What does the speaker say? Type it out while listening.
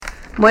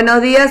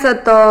Buenos días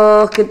a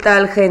todos, ¿qué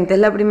tal, gente? Es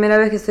la primera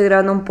vez que estoy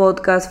grabando un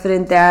podcast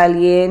frente a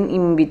alguien y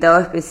mi invitado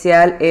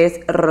especial es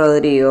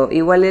Rodrigo.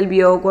 Igual él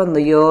vio cuando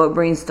yo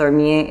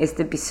brainstormé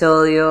este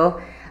episodio,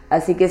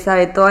 así que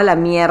sabe toda la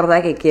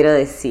mierda que quiero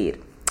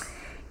decir.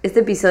 Este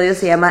episodio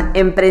se llama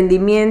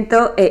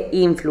Emprendimiento e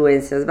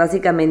Influencers,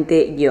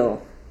 básicamente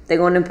yo.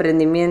 Tengo un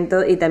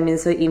emprendimiento y también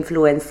soy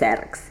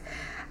influencer.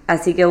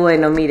 Así que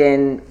bueno,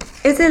 miren,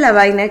 esa es la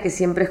vaina que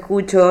siempre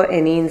escucho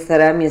en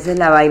Instagram y esa es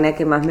la vaina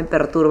que más me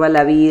perturba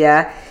la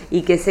vida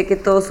y que sé que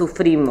todos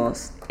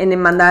sufrimos en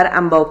mandar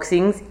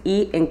unboxings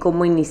y en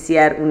cómo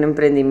iniciar un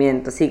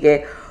emprendimiento. Así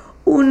que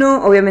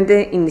uno,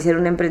 obviamente iniciar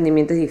un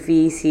emprendimiento es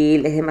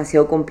difícil, es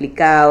demasiado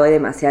complicado, es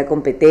demasiada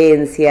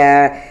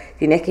competencia,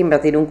 tienes que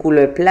invertir un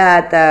culo de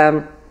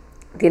plata,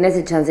 tienes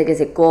el chance que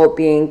se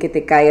copien, que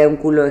te caiga un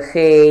culo de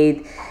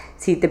hate.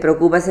 Si te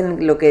preocupas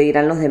en lo que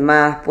dirán los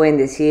demás, pueden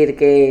decir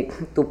que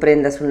tu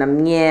prenda es una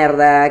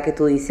mierda, que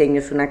tu diseño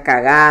es una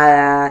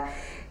cagada.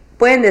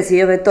 Pueden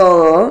decir de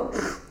todo.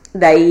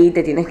 De ahí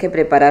te tienes que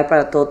preparar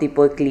para todo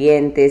tipo de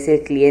clientes.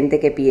 El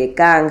cliente que pide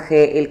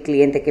canje, el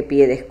cliente que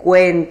pide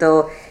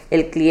descuento,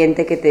 el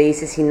cliente que te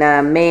dice sin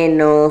nada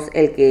menos,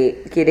 el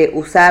que quiere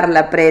usar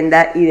la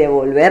prenda y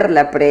devolver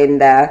la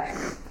prenda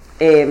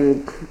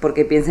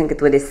porque piensan que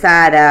tú eres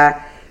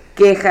Sara.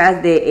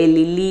 Quejas de el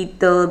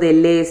hilito,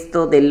 del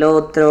esto, del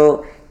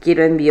otro,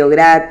 quiero envío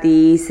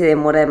gratis, se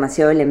demora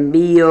demasiado el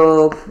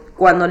envío,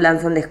 cuando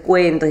lanzan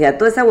descuentos, ya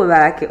toda esa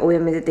huevada que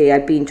obviamente te da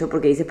el pincho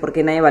porque dices ¿por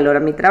qué nadie valora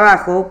mi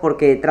trabajo?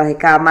 Porque detrás de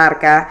cada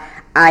marca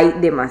hay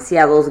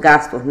demasiados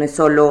gastos, no es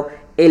solo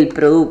el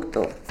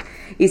producto.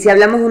 Y si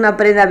hablamos de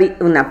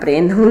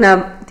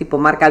una tipo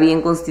marca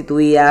bien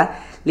constituida,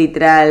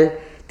 literal,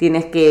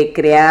 tienes que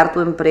crear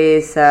tu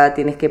empresa,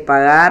 tienes que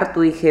pagar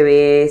tu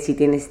IGB, si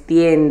tienes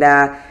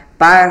tienda,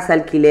 pagas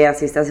alquiler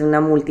si estás en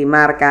una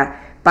multimarca,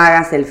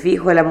 pagas el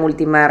fijo de la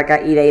multimarca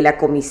y de ahí la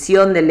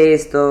comisión del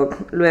stock.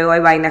 Luego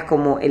hay vainas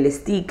como el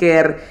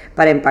sticker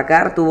para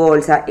empacar tu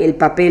bolsa, el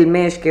papel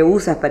mesh que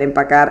usas para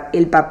empacar,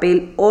 el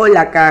papel o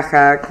la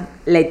caja,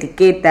 la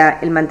etiqueta,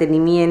 el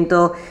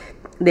mantenimiento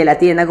de la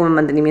tienda como el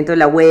mantenimiento de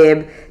la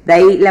web, de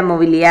ahí la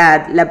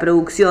movilidad, la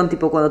producción,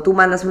 tipo cuando tú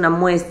mandas una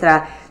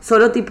muestra,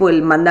 solo tipo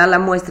el mandar la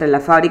muestra en la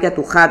fábrica a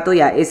tu jato,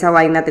 ya esa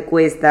vaina te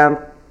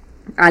cuesta,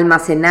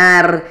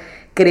 almacenar,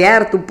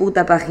 crear tu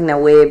puta página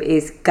web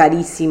es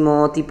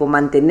carísimo, tipo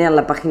mantener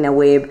la página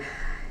web,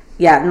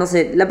 ya, no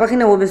sé, la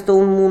página web es todo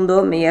un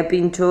mundo, me da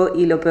pincho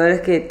y lo peor es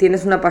que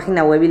tienes una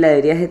página web y la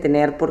deberías de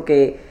tener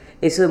porque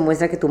eso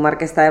demuestra que tu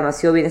marca está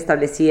demasiado bien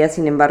establecida.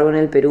 Sin embargo, en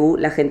el Perú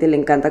la gente le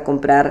encanta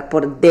comprar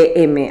por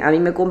DM. A mí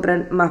me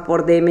compran más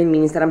por DM en mi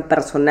Instagram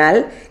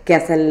personal que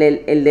hacen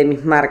el de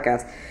mis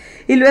marcas.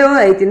 Y luego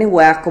ahí tienes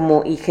huevas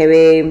como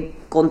IGB,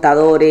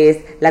 contadores,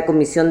 la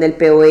comisión del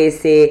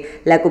POS,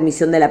 la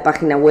comisión de la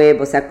página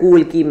web, o sea,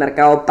 Kulki,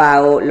 Mercado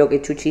Pago, lo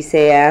que chuchi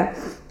sea.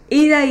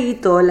 Y de ahí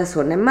toda la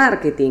zona de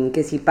marketing,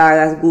 que si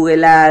pagas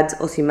Google Ads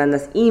o si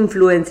mandas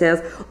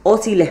influencers o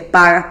si les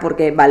pagas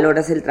porque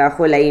valoras el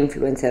trabajo de la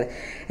influencer.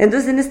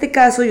 Entonces en este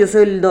caso yo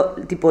soy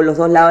tipo los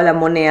dos lados de la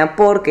moneda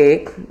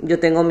porque yo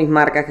tengo mis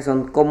marcas que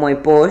son como de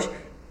Posh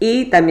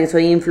y también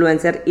soy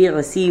influencer y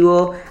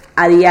recibo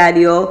a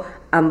diario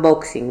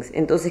unboxings.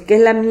 Entonces, ¿qué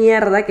es la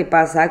mierda que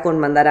pasa con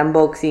mandar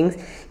unboxings?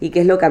 Y qué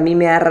es lo que a mí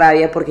me da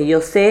rabia porque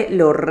yo sé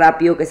lo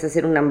rápido que es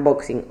hacer un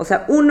unboxing. O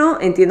sea, uno,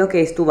 entiendo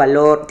que es tu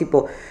valor,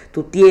 tipo,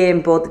 tu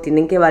tiempo, te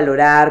tienen que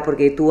valorar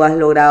porque tú has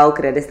logrado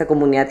crear esta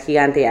comunidad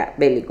gigante, ya,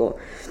 bélico.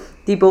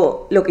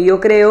 Tipo, lo que yo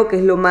creo que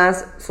es lo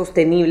más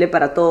sostenible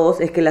para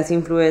todos es que las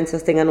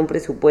influencers tengan un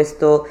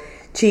presupuesto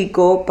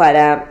chico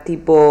para,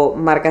 tipo,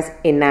 marcas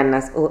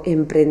enanas o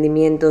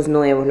emprendimientos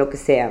nuevos, lo que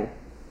sea.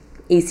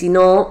 Y si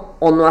no,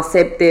 o no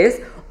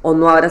aceptes, o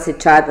no abras el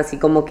chat, así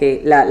como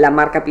que la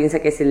marca piensa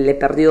que se le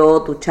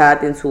perdió tu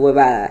chat en su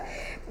huevada.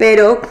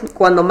 Pero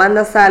cuando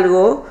mandas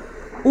algo,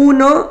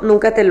 uno,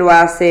 nunca te lo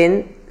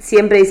hacen,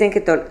 siempre dicen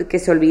que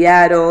se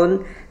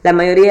olvidaron, la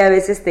mayoría de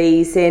veces te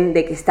dicen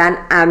de que están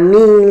a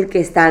 1000, que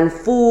están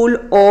full,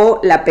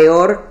 o la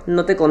peor,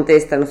 no te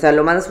contestan, o sea,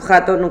 lo mandas a su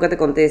jato, nunca te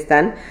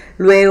contestan,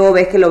 luego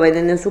ves que lo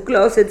venden en su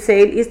closet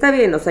sale, y está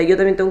bien, o sea, yo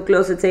también tengo un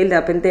closet sale, de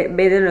repente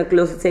venden en el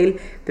closet sale,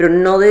 pero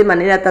no de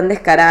manera tan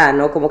descarada,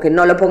 ¿no? Como que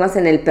no lo pongas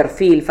en el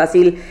perfil,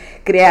 fácil,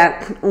 crea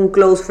un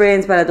close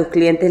friends para tus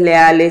clientes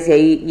leales,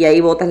 y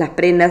ahí botas las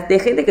prendas de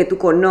gente que tú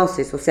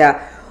conoces, o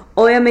sea,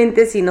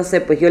 obviamente si, no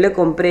sé, pues yo le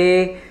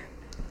compré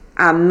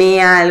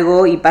amé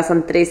algo y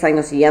pasan 3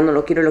 años y ya no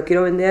lo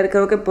quiero vender,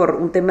 creo que por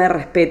un tema de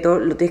respeto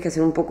lo tienes que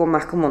hacer un poco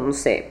más como, no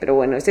sé, pero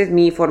bueno, esa es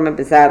mi forma de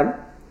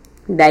empezar.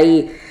 De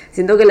ahí,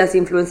 siento que las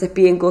influencers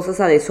piden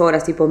cosas a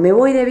deshoras, tipo, me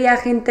voy de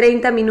viaje en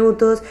 30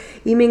 minutos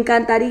y me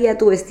encantaría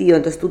tu vestido,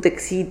 entonces tú te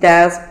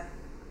excitas,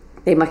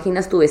 te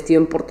imaginas tu vestido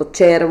en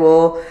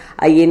Portochervo,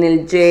 ahí en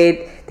el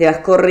jet, te vas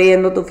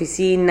corriendo a tu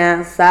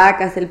oficina,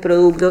 sacas el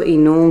producto y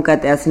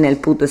nunca te hacen el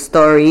puto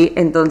story.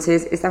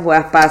 Entonces, estas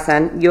jugadas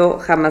pasan. Yo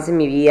jamás en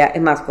mi vida,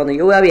 es más, cuando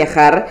yo voy a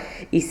viajar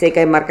y sé que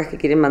hay marcas que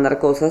quieren mandar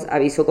cosas,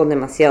 aviso con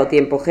demasiado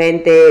tiempo.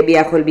 Gente,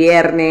 viajo el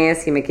viernes,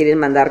 si me quieren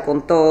mandar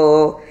con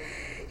todo.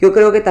 Yo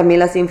creo que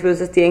también las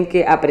influencers tienen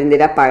que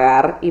aprender a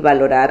pagar y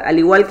valorar. Al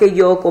igual que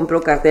yo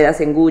compro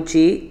carteras en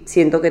Gucci,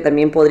 siento que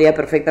también podría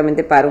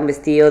perfectamente pagar un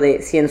vestido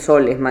de 100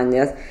 soles,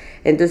 mañas.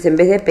 Entonces, en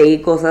vez de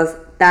pedir cosas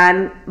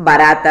tan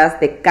baratas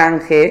de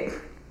canje,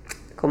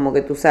 como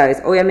que tú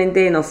sabes,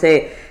 obviamente, no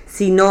sé,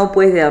 si no,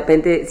 pues de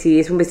repente,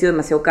 si es un vestido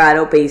demasiado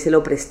caro,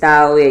 pedíselo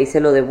prestado y ahí se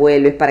lo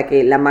devuelves para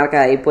que la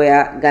marca de ahí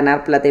pueda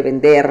ganar plata y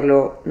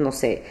venderlo, no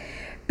sé.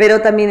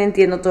 Pero también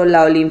entiendo todo el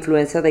lado de la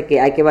influencer de que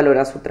hay que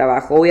valorar su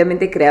trabajo.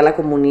 Obviamente crear la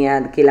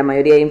comunidad que la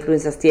mayoría de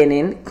influencers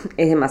tienen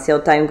es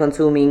demasiado time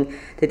consuming.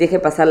 Te tienes que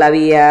pasar la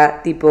vida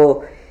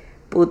tipo,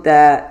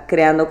 puta,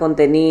 creando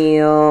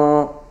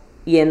contenido,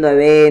 yendo a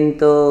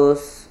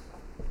eventos.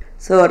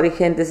 Sorry,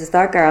 gente, se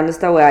estaba cagando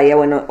esta weá. Ya,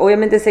 bueno,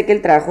 obviamente sé que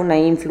el trabajo de una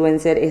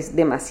influencer es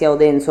demasiado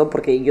denso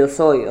porque yo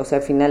soy, o sea,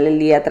 al final del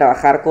día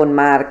trabajar con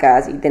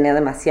marcas y tener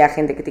demasiada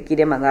gente que te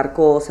quiere mandar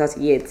cosas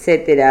y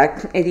etcétera,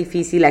 es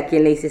difícil a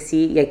quién le dices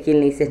sí y a quién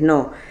le dices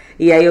no.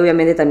 Y ahí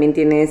obviamente también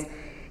tienes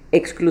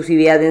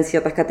exclusividad en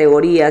ciertas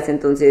categorías,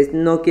 entonces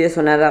no quieres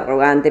sonar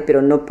arrogante,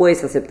 pero no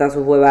puedes aceptar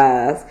sus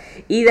huevadas.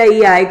 Y de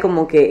ahí hay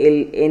como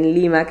que en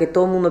Lima que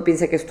todo el mundo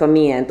piensa que es tu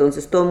amiga,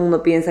 entonces todo el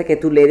mundo piensa que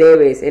tú le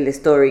debes el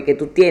story, que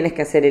tú tienes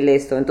que hacer el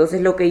esto. Entonces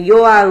lo que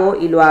yo hago,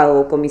 y lo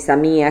hago con mis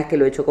amigas, que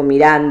lo he hecho con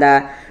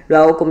Miranda, lo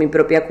hago con mi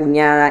propia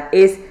cuñada,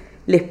 es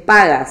les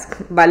pagas,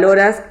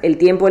 valoras el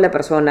tiempo de la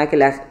persona, que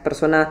la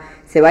persona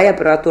se vaya a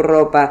probar tu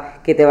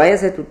ropa, que te vaya a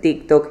hacer tu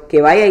TikTok,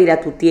 que vaya a ir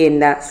a tu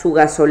tienda, su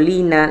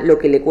gasolina, lo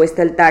que le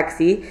cuesta el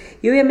taxi,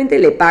 y obviamente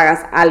le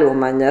pagas algo,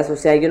 mandas. O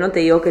sea, yo no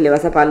te digo que le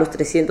vas a pagar los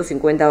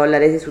 $350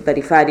 de su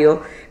tarifario,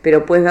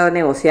 pero puedes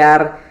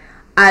negociar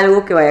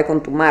algo que vaya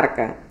con tu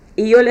marca.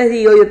 Y yo les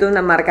digo, yo tengo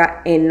una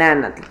marca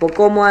enana, tipo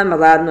cómoda, en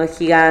verdad no es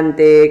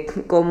gigante,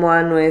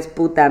 cómoda no es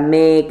puta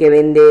que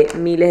vende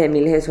miles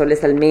de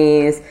soles al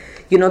mes.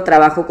 Yo no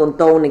trabajo con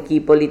todo un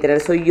equipo,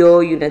 literal soy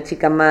yo y una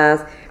chica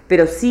más,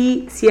 pero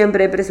sí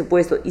siempre hay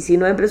presupuesto. Y si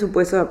no hay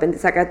presupuesto, de repente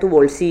saca tu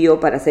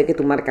bolsillo para hacer que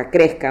tu marca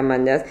crezca,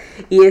 manjas.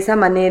 Y de esa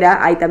manera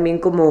hay también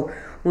como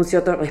un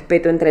cierto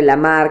respeto entre la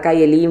marca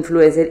y el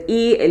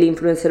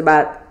influencer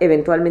va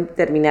eventualmente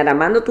terminar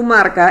amando tu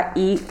marca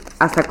y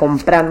hasta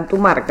comprando tu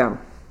marca.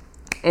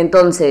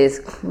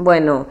 Entonces,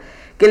 bueno,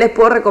 ¿qué les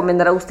puedo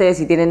recomendar a ustedes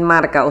si tienen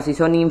marca o si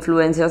son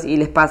influencers y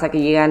les pasa que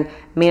llegan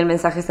 1000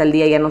 mensajes al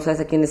día y ya no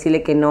sabes a quién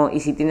decirle que no? Y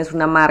si tienes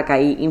una marca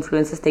y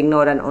influencers te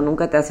ignoran o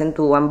nunca te hacen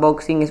tu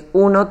unboxing, es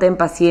uno, ten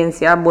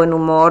paciencia, buen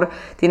humor,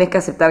 tienes que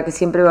aceptar que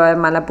siempre va a haber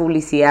mala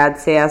publicidad,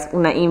 seas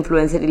una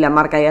influencer y la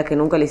marca diga que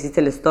nunca le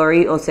hiciste el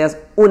story, o seas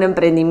un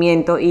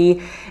emprendimiento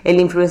y el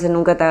influencer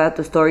nunca te haga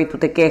tu story y tú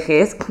te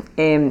quejes.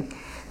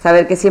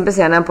 Saber que siempre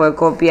se van a poder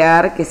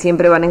copiar, que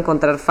siempre van a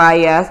encontrar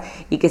fallas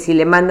y que si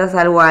le mandas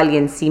algo a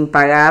alguien sin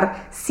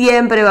pagar,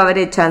 siempre va a haber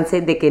el chance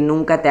de que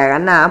nunca te haga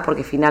nada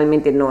porque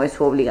finalmente no es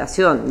su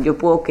obligación. Yo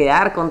puedo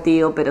quedar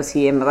contigo, pero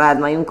si en verdad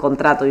no hay un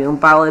contrato y un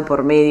pago de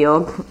por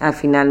medio, al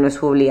final no es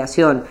su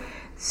obligación.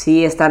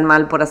 Sí están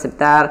mal por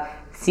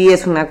aceptar, sí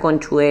es una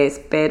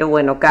conchudez, pero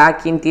bueno, cada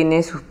quien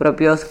tiene sus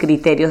propios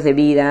criterios de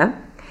vida.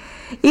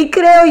 Y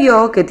creo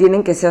yo que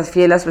tienen que ser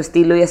fiel a su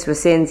estilo y a su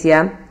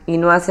esencia y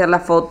no hacer la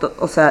foto,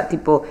 o sea,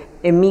 tipo,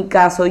 en mi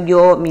caso,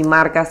 yo, mi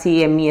marca,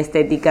 sí, en mi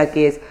estética,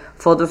 que es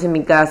fotos en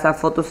mi casa,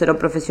 fotos cero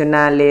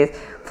profesionales,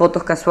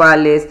 fotos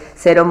casuales,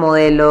 cero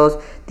modelos,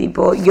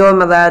 tipo, yo en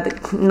verdad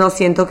no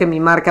siento que mi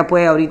marca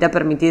pueda ahorita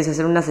permitirse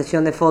hacer una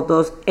sesión de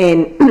fotos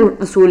en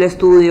su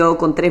estudio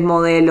con 3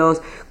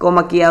 modelos, con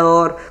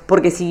maquillador,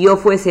 porque si yo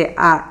fuese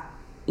a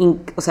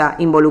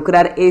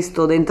involucrar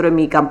esto dentro de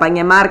mi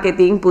campaña de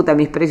marketing, puta,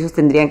 mis precios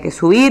tendrían que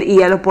subir y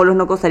ya los polos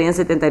no costarían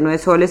 79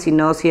 soles,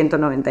 sino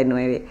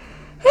 199.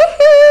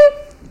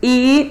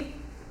 Y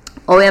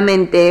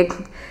obviamente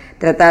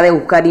tratar de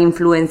buscar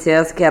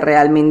influencers que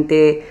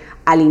realmente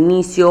al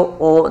inicio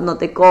o no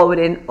te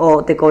cobren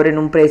o te cobren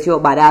un precio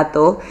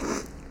barato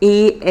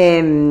y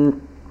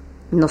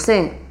no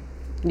sé,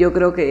 yo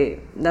creo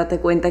que date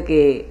cuenta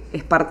que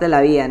es parte de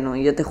la vida, ¿no?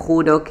 Yo te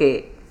juro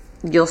que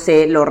yo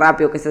sé lo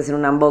rápido que es hacer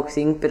un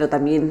unboxing, pero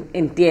también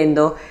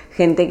entiendo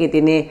gente que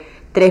tiene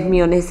 3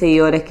 millones de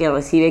seguidores que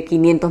recibe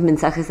 500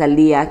 mensajes al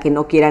día que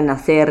no quieran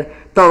hacer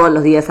todos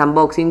los días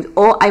unboxings,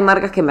 o hay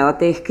marcas que en verdad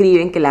te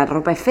escriben que la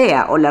ropa es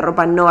fea o la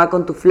ropa no va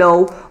con tu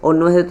flow o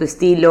no es de tu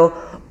estilo,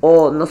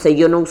 o no sé,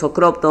 yo no uso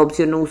crop tops,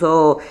 yo no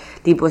uso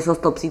tipo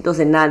esos topsitos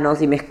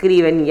enanos y me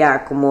escriben y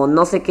ya como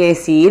no sé qué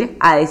decir,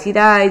 a decir,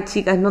 ay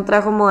chicas, no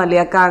trajo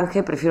modalidad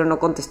canje, prefiero no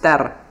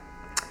contestar.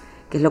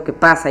 ¿Qué es lo que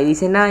pasa? Y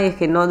dicen, ay, es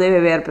que no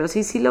debe ver, pero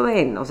sí lo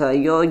ven. O sea,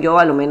 yo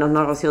a lo menos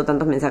no recibo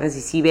tantos mensajes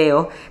y sí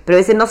veo, pero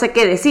a veces no sé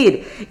qué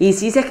decir. Y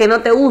si dices que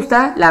no te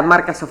gusta, la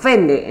marca se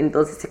ofende.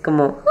 Entonces es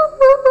como...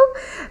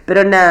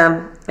 Pero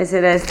nada, ese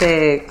era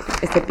este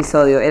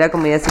episodio. Era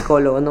como ir a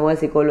psicólogo. No voy a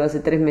psicólogo hace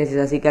 3 meses,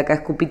 así que acá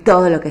escupí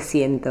todo lo que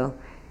siento.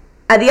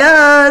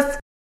 ¡Adiós!